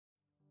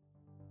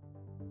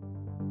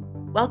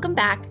Welcome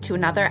back to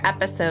another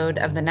episode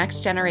of the Next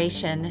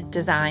Generation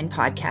Design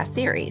podcast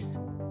series.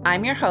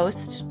 I'm your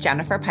host,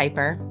 Jennifer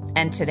Piper,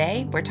 and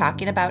today we're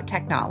talking about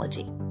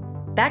technology.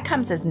 That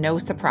comes as no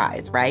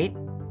surprise, right?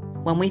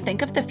 When we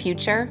think of the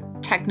future,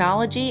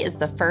 technology is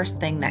the first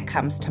thing that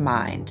comes to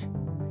mind.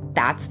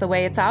 That's the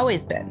way it's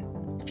always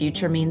been.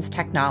 Future means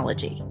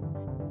technology.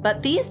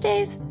 But these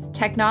days,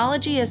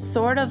 technology is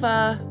sort of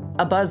a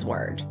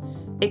buzzword.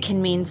 It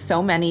can mean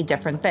so many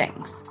different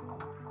things.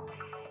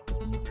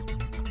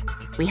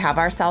 We have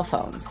our cell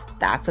phones.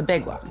 That's a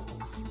big one.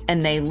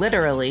 And they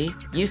literally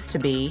used to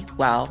be,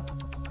 well,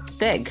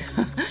 big.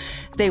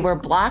 They were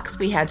blocks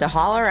we had to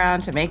haul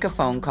around to make a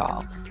phone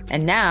call.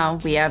 And now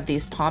we have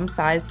these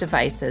palm-sized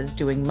devices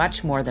doing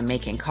much more than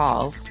making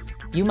calls.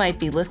 You might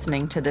be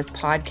listening to this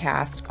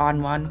podcast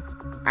on one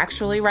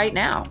actually right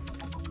now.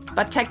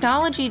 But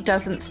technology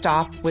doesn't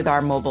stop with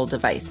our mobile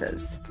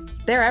devices.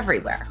 They're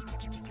everywhere.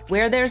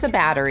 Where there's a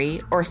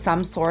battery or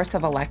some source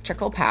of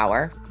electrical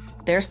power,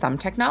 there's some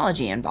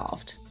technology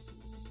involved.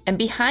 And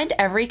behind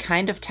every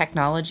kind of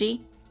technology,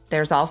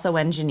 there's also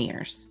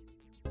engineers.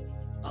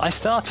 I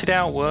started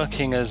out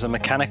working as a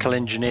mechanical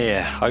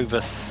engineer over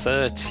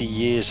 30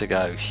 years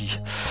ago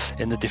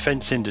in the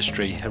defense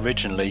industry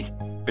originally,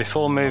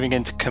 before moving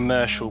into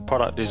commercial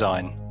product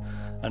design.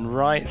 And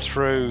right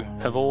through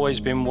have always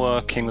been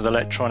working with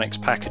electronics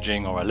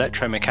packaging or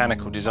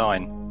electromechanical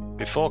design.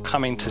 Before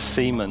coming to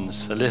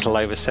Siemens a little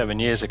over 7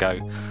 years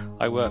ago,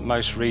 I worked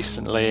most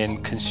recently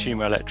in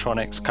consumer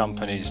electronics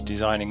companies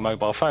designing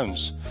mobile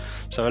phones.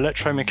 So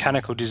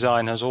electromechanical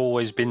design has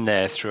always been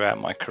there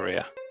throughout my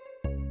career.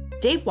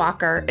 Dave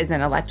Walker is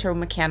an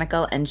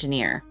electromechanical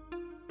engineer.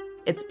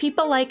 It's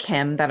people like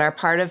him that are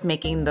part of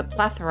making the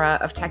plethora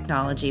of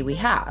technology we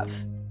have.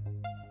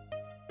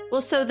 Well,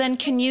 so then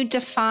can you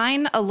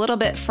define a little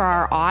bit for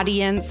our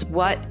audience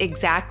what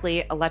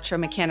exactly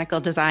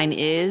electromechanical design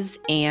is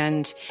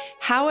and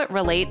how it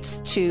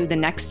relates to the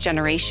next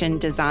generation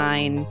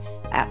design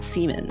at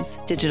Siemens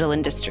Digital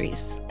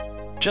Industries?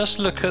 Just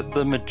look at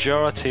the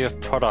majority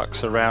of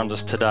products around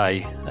us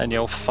today and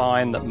you'll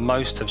find that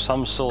most have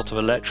some sort of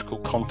electrical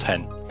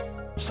content.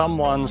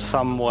 Someone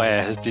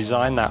somewhere has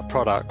designed that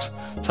product,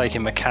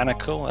 taking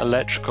mechanical,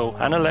 electrical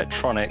and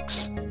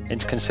electronics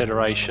into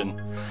consideration,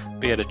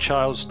 be it a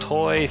child's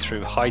toy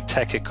through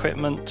high-tech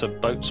equipment to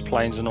boats,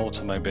 planes and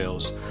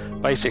automobiles.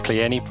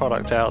 Basically any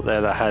product out there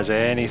that has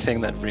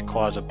anything that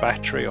requires a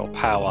battery or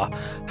power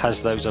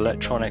has those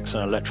electronics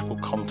and electrical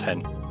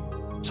content.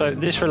 So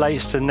this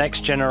relates to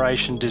next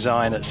generation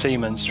design at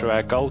Siemens through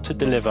our goal to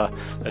deliver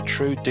a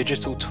true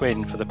digital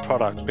twin for the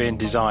product being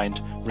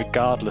designed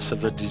regardless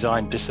of the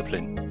design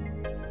discipline.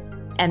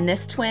 And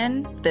this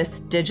twin, this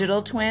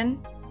digital twin,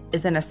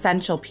 is an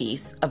essential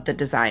piece of the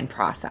design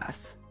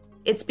process.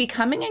 It's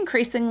becoming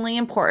increasingly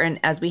important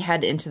as we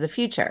head into the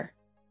future.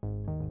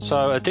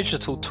 So a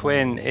digital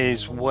twin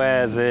is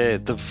where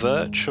the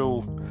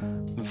virtual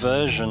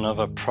version of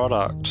a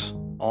product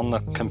on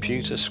the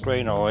computer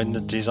screen or in the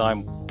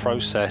design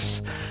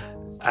process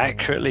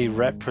accurately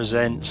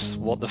represents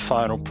what the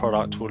final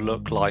product will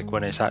look like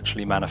when it's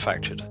actually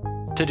manufactured.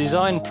 To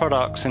design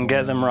products and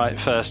get them right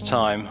first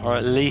time, or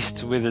at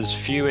least with as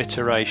few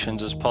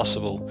iterations as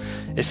possible,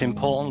 it's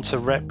important to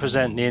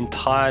represent the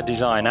entire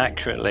design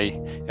accurately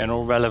in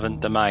all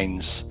relevant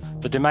domains.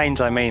 For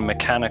domains I mean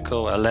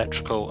mechanical,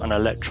 electrical and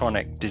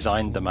electronic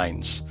design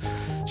domains.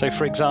 So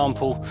for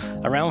example,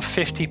 around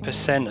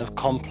 50% of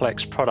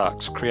complex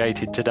products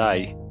created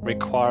today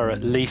require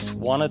at least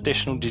one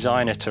additional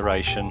design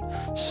iteration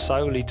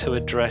solely to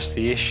address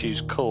the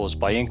issues caused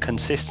by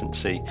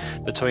inconsistency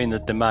between the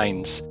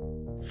domains.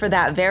 For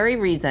that very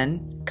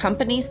reason,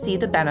 companies see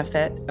the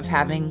benefit of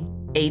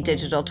having a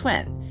digital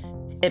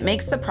twin. It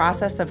makes the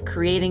process of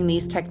creating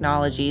these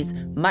technologies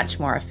much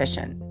more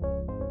efficient.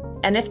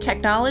 And if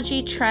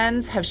technology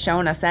trends have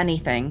shown us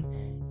anything,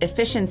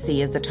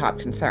 efficiency is a top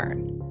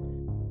concern.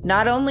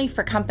 Not only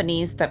for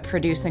companies that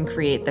produce and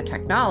create the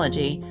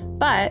technology,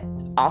 but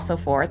also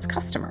for its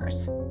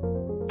customers.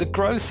 The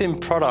growth in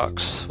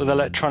products with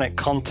electronic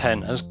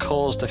content has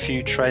caused a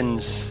few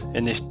trends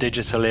in this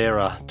digital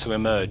era to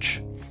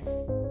emerge.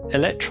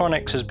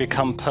 Electronics has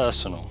become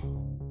personal,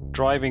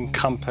 driving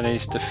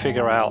companies to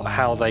figure out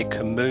how they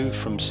can move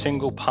from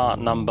single part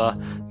number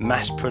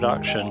mass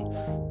production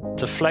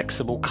to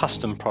flexible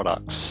custom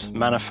products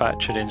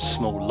manufactured in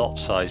small lot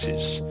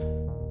sizes.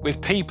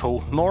 With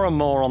people more and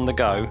more on the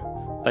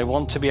go, they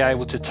want to be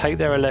able to take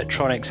their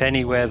electronics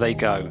anywhere they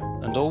go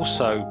and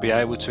also be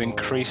able to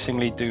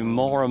increasingly do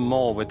more and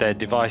more with their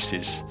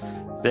devices,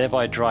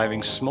 thereby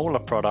driving smaller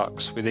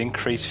products with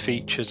increased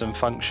features and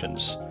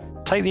functions.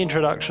 Take the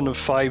introduction of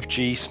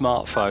 5G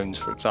smartphones,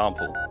 for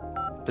example.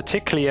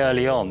 Particularly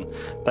early on,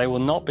 they will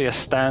not be a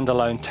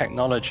standalone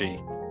technology.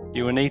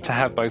 You will need to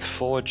have both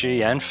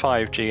 4G and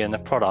 5G in the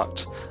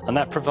product, and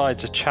that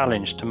provides a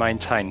challenge to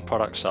maintain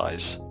product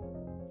size.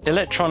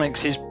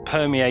 Electronics is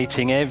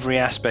permeating every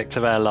aspect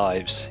of our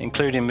lives,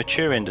 including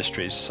mature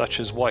industries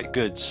such as white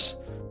goods.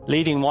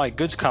 Leading white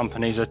goods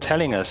companies are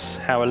telling us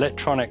how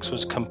electronics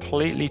was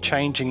completely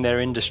changing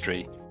their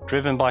industry,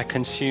 driven by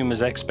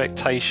consumers'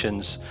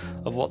 expectations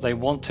of what they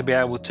want to be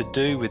able to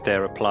do with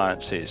their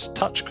appliances,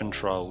 touch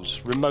controls,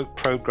 remote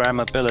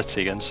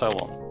programmability, and so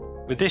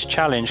on. With this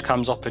challenge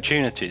comes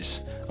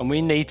opportunities, and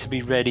we need to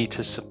be ready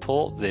to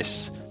support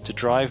this to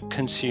drive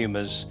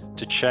consumers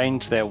to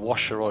change their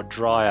washer or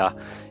dryer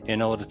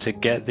in order to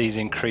get these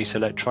increased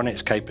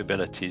electronics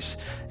capabilities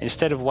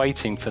instead of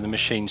waiting for the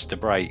machines to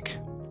break.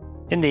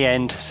 In the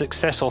end,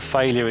 success or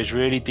failure is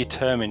really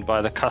determined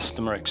by the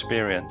customer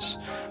experience,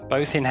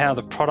 both in how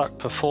the product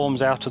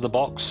performs out of the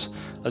box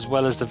as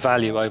well as the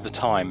value over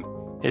time.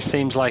 It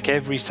seems like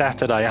every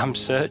Saturday I'm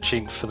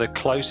searching for the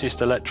closest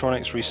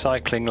electronics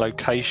recycling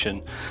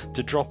location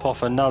to drop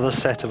off another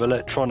set of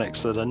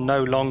electronics that are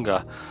no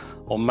longer,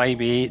 or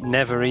maybe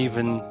never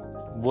even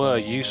were,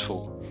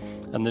 useful,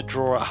 and the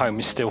drawer at home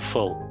is still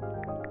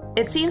full.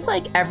 It seems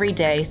like every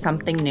day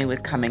something new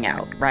is coming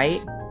out,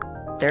 right?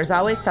 There's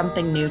always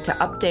something new to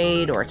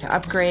update or to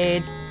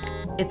upgrade.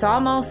 It's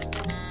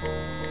almost,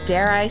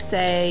 dare I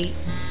say,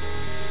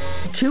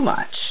 too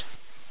much.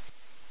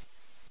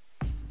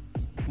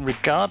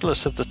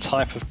 Regardless of the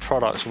type of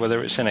product,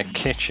 whether it's in a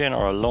kitchen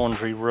or a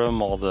laundry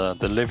room or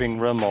the living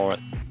room or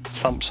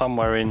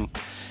somewhere in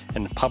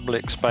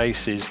public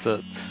spaces,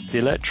 that the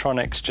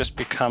electronics just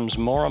becomes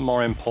more and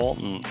more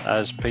important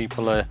as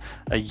people are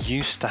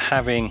used to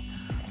having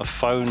a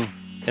phone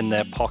in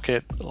their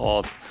pocket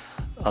or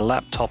a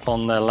laptop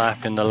on their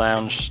lap in the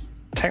lounge.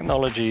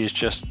 Technology is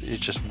just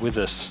with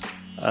us,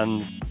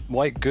 and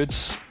white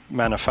goods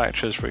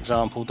manufacturers, for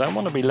example, don't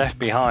want to be left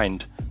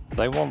behind.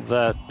 They want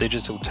their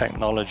digital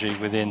technology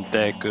within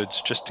their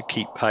goods just to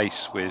keep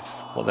pace with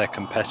what their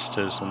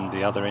competitors and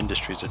the other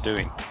industries are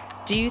doing.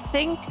 Do you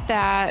think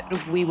that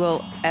we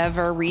will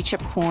ever reach a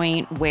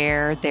point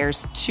where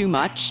there's too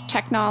much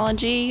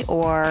technology,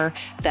 or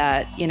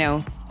that,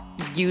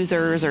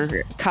 users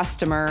or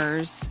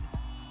customers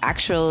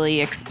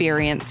actually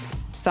experience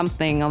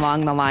something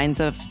along the lines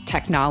of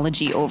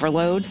technology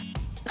overload?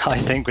 I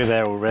think we're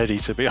there already,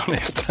 to be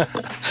honest.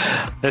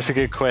 That's a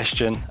good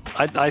question.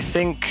 I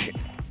think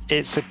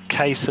it's a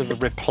case of a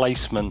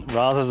replacement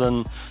rather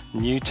than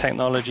new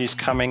technologies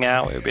coming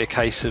out. It would be a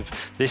case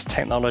of this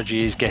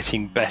technology is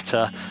getting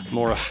better,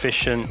 more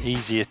efficient,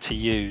 easier to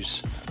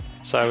use.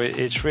 So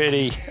it's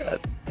really,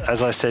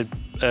 as I said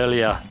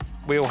earlier,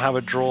 we all have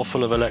a drawer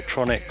full of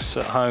electronics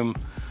at home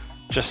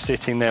just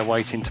sitting there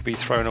waiting to be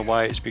thrown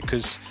away.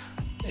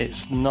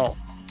 It's not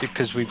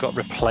because we've got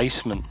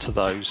replacement to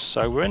those.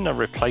 So we're in a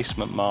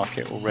replacement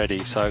market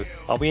already. So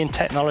are we in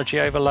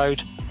technology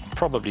overload?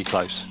 Probably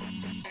close.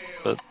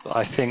 But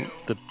I think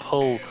the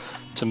pull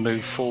to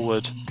move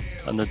forward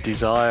and the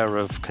desire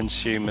of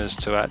consumers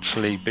to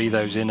actually be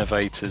those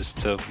innovators,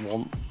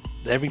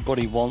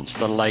 everybody wants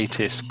the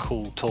latest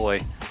cool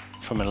toy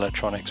from an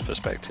electronics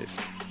perspective.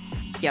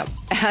 Yep.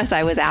 As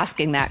I was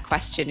asking that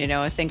question,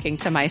 thinking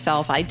to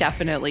myself, I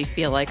definitely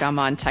feel like I'm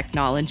on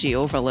technology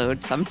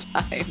overload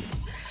sometimes.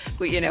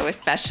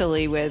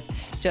 Especially with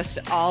just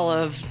all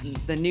of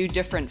the new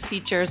different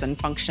features and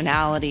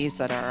functionalities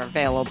that are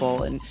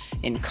available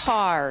in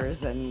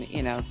cars and,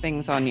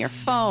 things on your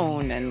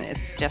phone. And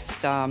it's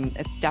just,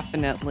 it's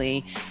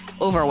definitely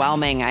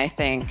overwhelming, I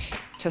think,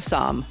 to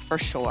some, for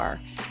sure.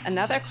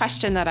 Another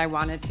question that I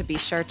wanted to be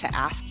sure to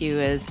ask you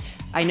is,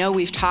 I know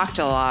we've talked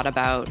a lot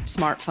about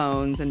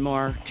smartphones and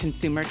more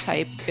consumer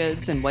type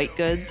goods and white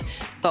goods,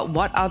 but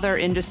what other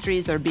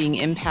industries are being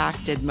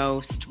impacted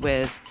most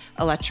with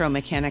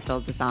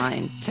electromechanical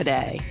design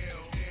today?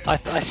 I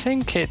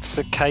think it's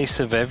a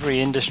case of every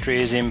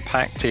industry is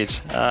impacted.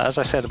 As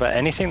I said, about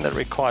anything that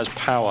requires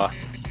power,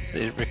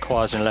 it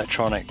requires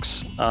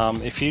electronics.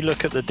 If you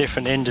look at the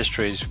different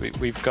industries,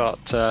 we've got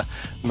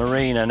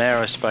marine and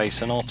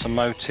aerospace and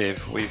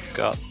automotive, we've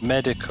got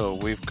medical,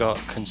 we've got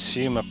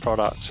consumer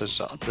products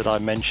that I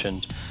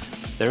mentioned.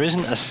 There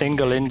isn't a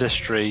single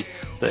industry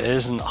that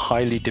isn't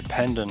highly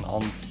dependent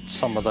on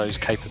some of those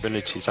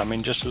capabilities. I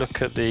mean, just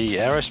look at the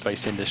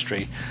aerospace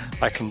industry.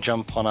 I can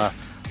jump on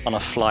a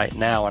flight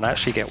now and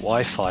actually get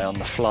Wi-Fi on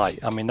the flight.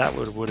 I mean, that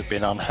would have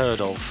been unheard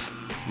of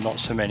not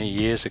so many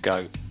years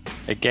ago.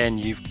 Again,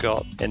 you've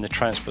got in the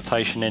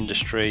transportation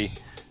industry,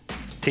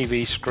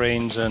 TV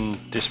screens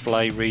and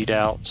display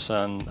readouts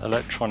and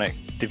electronic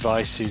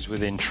devices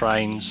within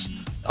trains.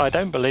 I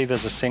don't believe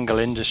there's a single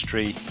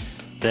industry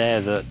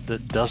there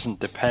that doesn't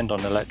depend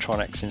on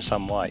electronics in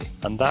some way.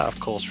 And that, of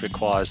course,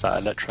 requires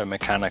that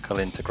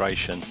electromechanical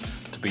integration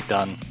to be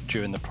done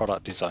during the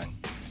product design.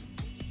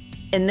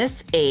 In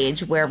this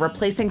age where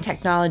replacing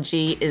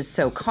technology is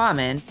so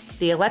common,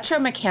 the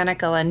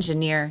electromechanical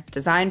engineer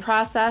design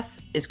process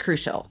is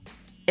crucial.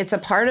 It's a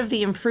part of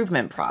the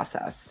improvement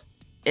process.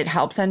 It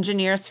helps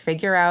engineers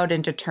figure out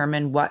and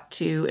determine what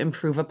to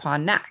improve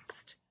upon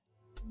next.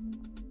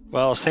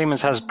 Well,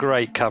 Siemens has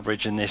great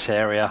coverage in this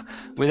area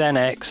with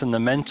NX and the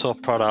mentor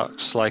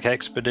products like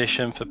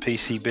Expedition for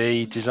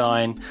PCB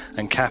design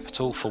and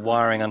Capital for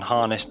wiring and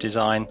harness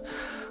design.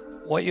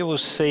 What you will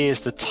see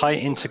is the tight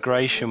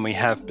integration we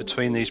have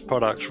between these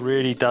products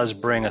really does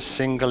bring a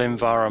single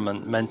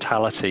environment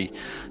mentality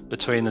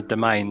between the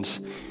domains.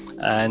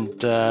 and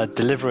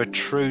deliver a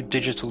true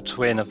digital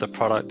twin of the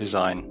product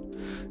design.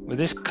 With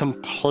this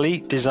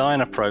complete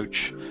design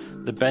approach,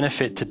 the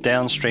benefit to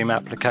downstream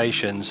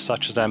applications,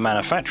 such as their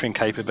manufacturing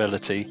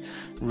capability,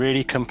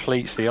 really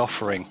completes the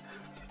offering.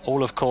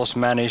 All, of course,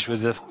 managed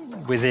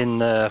within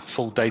the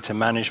full data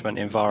management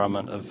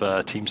environment of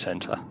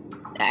Teamcenter.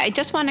 I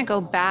just want to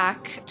go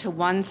back to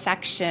one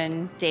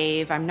section,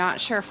 Dave. I'm not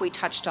sure if we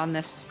touched on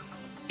this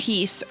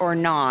piece or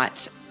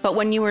not, but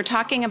when you were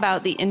talking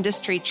about the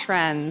industry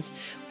trends,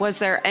 was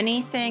there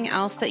anything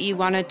else that you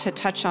wanted to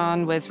touch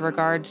on with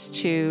regards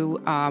to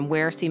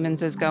where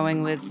Siemens is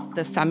going with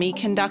the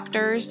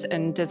semiconductors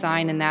and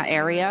design in that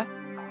area?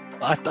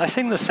 I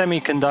think the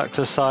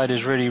semiconductor side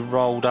is really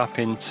rolled up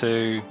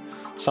into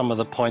some of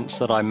the points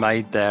that I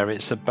made there.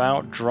 It's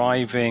about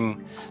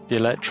driving the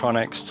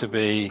electronics to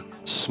be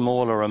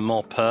smaller and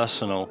more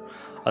personal.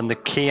 And the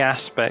key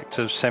aspect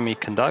of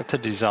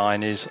semiconductor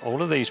design is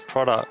all of these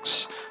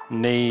products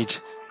need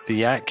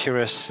the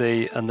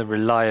accuracy and the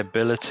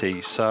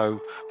reliability.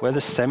 So where the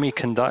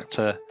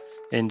semiconductor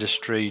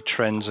industry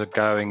trends are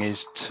going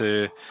is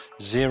to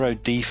zero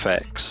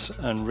defects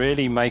and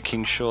really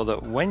making sure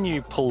that when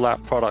you pull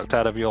that product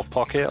out of your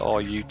pocket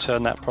or you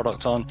turn that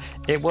product on,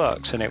 it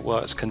works, and it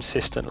works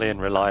consistently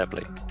and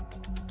reliably.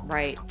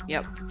 Right.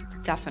 Yep.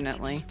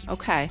 Definitely.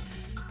 Okay.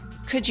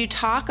 Could you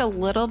talk a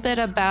little bit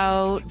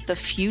about the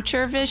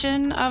future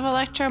vision of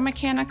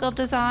electromechanical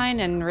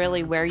design and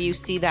really where you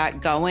see that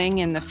going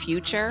in the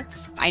future?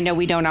 I know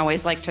we don't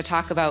always like to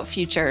talk about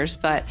futures,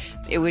 but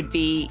it would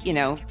be,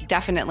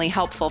 definitely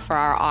helpful for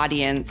our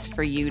audience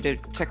for you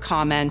to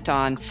comment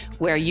on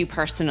where you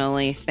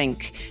personally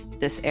think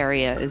this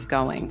area is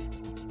going.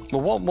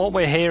 Well, what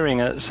we're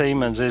hearing at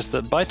Siemens is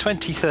that by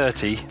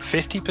 2030,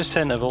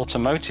 50% of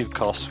automotive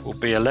costs will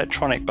be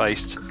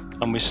electronic-based.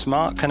 And with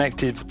smart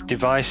connected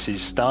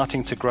devices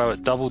starting to grow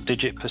at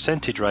double-digit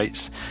percentage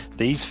rates,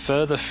 these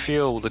further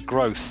fuel the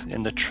growth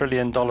in the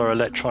trillion-dollar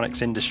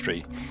electronics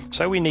industry.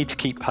 So we need to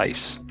keep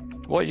pace.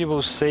 What you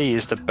will see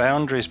is the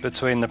boundaries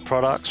between the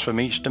products from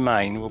each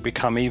domain will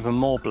become even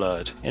more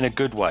blurred in a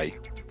good way,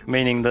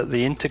 meaning that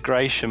the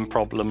integration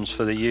problems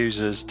for the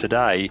users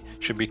today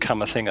should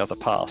become a thing of the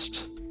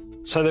past.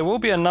 So there will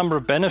be a number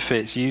of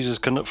benefits users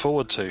can look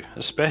forward to,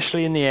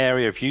 especially in the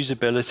area of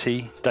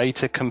usability,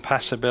 data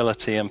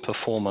compatibility, and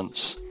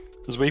performance.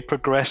 As we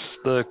progress,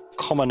 the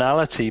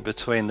commonality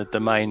between the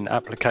domain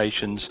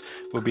applications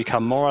will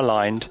become more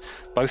aligned,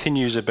 both in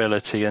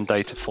usability and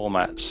data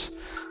formats.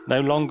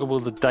 No longer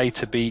will the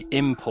data be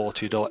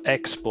imported or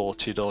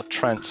exported or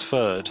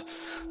transferred,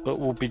 but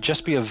will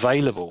just be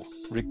available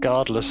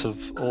regardless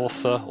of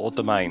author or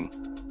domain.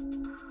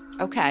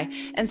 Okay.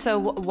 And so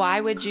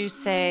why would you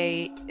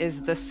say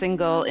is the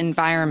single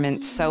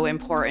environment so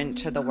important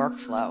to the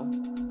workflow?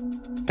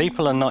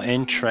 People are not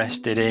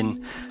interested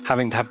in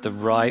having to have the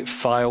right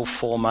file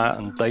format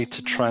and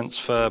data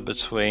transfer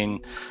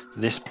between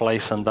this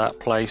place and that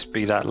place,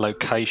 be that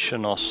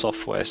location or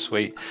software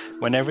suite.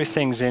 When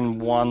everything's in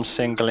one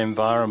single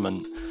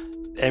environment,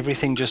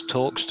 everything just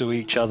talks to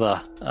each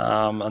other,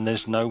 and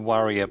there's no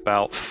worry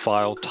about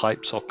file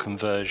types or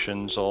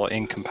conversions or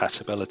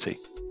incompatibility.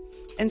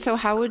 And so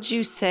how would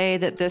you say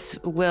that this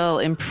will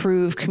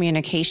improve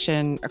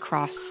communication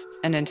across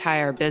an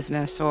entire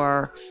business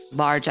or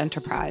large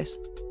enterprise?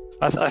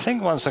 I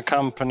think once a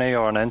company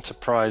or an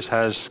enterprise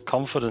has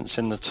confidence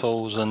in the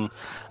tools and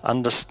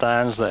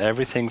understands that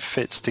everything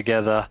fits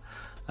together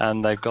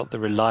and they've got the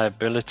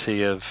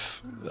reliability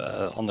of,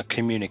 on the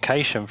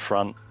communication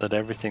front, that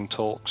everything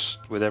talks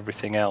with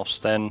everything else,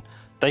 then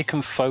they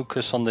can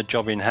focus on the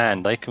job in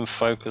hand. They can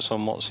focus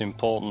on what's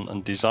important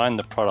and design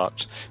the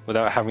product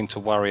without having to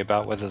worry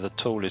about whether the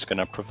tool is going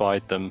to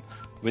provide them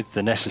with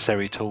the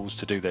necessary tools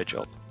to do their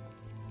job.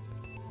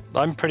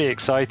 I'm pretty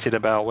excited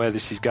about where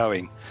this is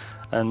going,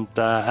 and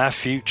our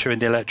future in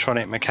the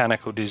electronic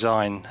mechanical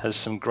design has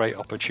some great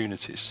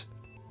opportunities.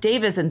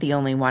 Dave isn't the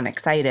only one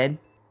excited.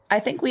 I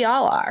think we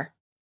all are.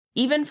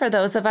 Even for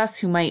those of us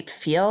who might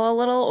feel a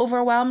little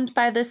overwhelmed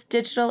by this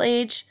digital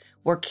age,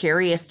 we're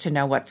curious to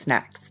know what's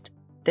next.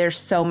 There's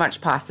so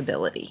much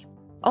possibility.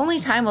 Only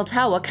time will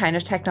tell what kind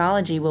of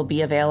technology will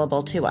be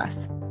available to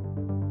us.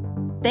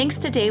 Thanks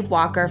to Dave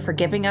Walker for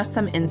giving us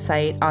some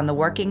insight on the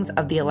workings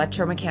of the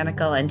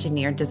electromechanical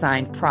engineered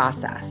design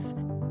process.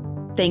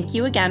 Thank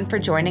you again for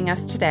joining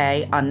us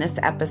today on this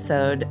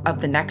episode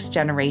of the Next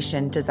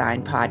Generation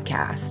Design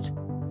Podcast.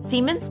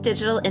 Siemens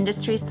Digital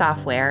Industries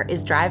Software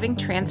is driving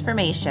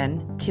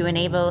transformation to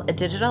enable a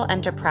digital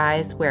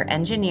enterprise where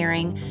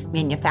engineering,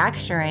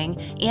 manufacturing,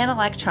 and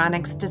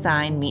electronics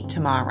design meet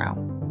tomorrow.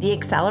 The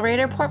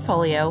Accelerator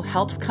portfolio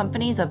helps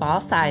companies of all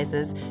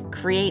sizes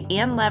create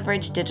and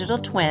leverage digital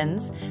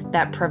twins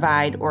that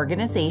provide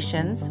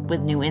organizations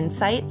with new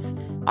insights,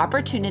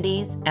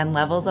 opportunities, and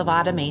levels of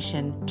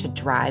automation to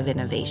drive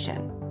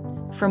innovation.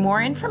 For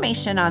more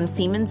information on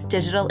Siemens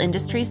Digital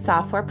Industries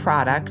software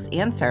products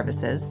and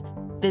services,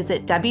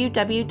 visit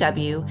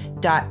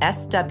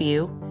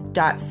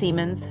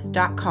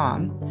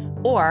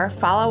www.sw.siemens.com or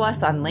follow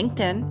us on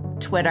LinkedIn,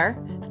 Twitter,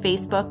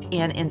 Facebook,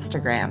 and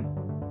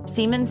Instagram.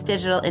 Siemens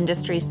Digital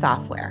Industries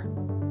Software,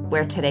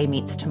 where today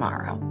meets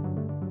tomorrow.